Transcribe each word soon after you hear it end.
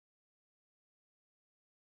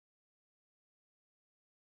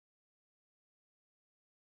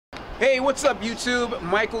Hey, what's up YouTube?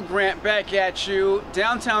 Michael Grant back at you,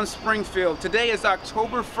 downtown Springfield. Today is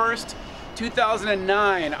October 1st,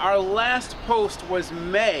 2009. Our last post was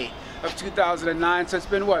May of 2009, so it's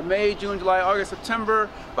been what, May, June, July, August, September,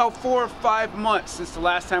 about 4 or 5 months since the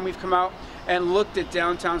last time we've come out and looked at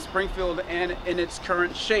downtown Springfield and in its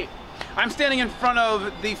current shape. I'm standing in front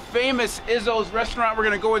of the famous Izzo's restaurant. We're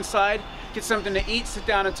gonna go inside, get something to eat, sit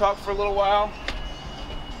down and talk for a little while.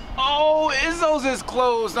 Oh, Izzo's is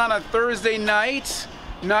closed on a Thursday night.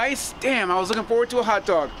 Nice. Damn, I was looking forward to a hot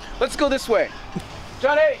dog. Let's go this way.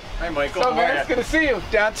 Johnny. Hi, Michael. So, man, it's good to see you.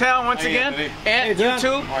 Downtown once again. And you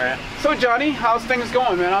too. So, Johnny, how's things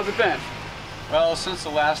going, man? How's it been? Well, since the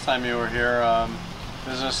last time you were here,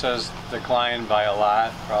 business has declined by a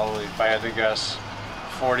lot. Probably, if I had to guess,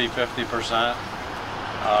 40–50%.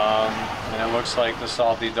 And it looks like the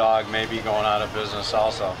Salty Dog may be going out of business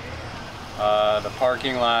also. The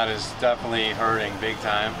parking lot is definitely hurting big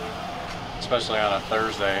time, especially on a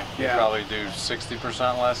Thursday. You probably do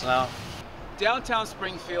 60% less now. Downtown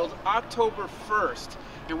Springfield, October 1st,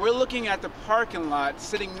 and we're looking at the parking lot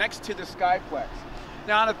sitting next to the Skyplex.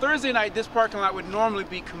 Now on a Thursday night, this parking lot would normally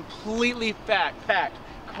be completely packed,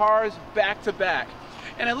 cars back to back.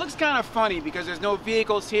 And it looks kind of funny because there's no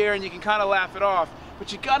vehicles here and you can kind of laugh it off,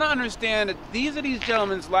 but you gotta understand that these are these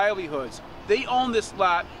gentlemen's livelihoods. They own this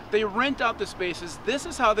lot, they rent out the spaces, this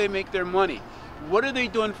is how they make their money. What are they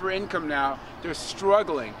doing for income now? They're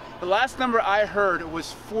struggling. The last number I heard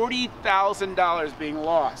was $40,000 being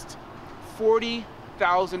lost.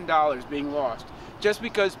 $40,000 being lost. Just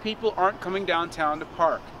because people aren't coming downtown to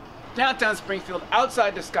park. Downtown Springfield,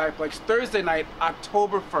 outside the Skyplex, Thursday night,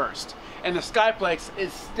 October 1st. And the Skyplex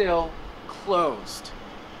is still closed.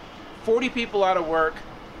 40 people out of work,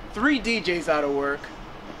 3 DJs out of work.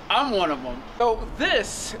 I'm one of them. So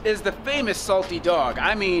this is the famous Salty Dog.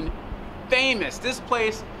 I mean, famous. This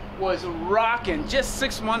place was rocking just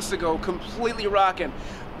 6 months ago, completely rocking.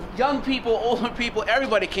 Young people, older people,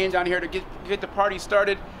 everybody came down here to get the party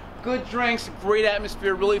started. Good drinks, great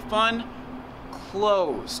atmosphere, really fun.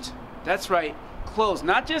 Closed. That's right, closed.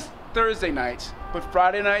 Not just Thursday nights, but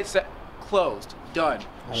Friday nights, closed, done,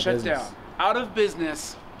 shut down. Out of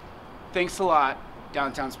business. Thanks a lot,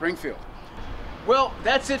 downtown Springfield. Well,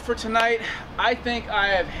 that's it for tonight. I think I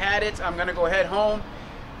have had it. I'm gonna go head home.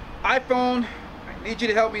 iPhone, I need you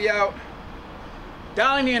to help me out.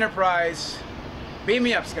 Dialing the Enterprise. Beam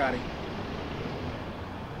me up, Scotty.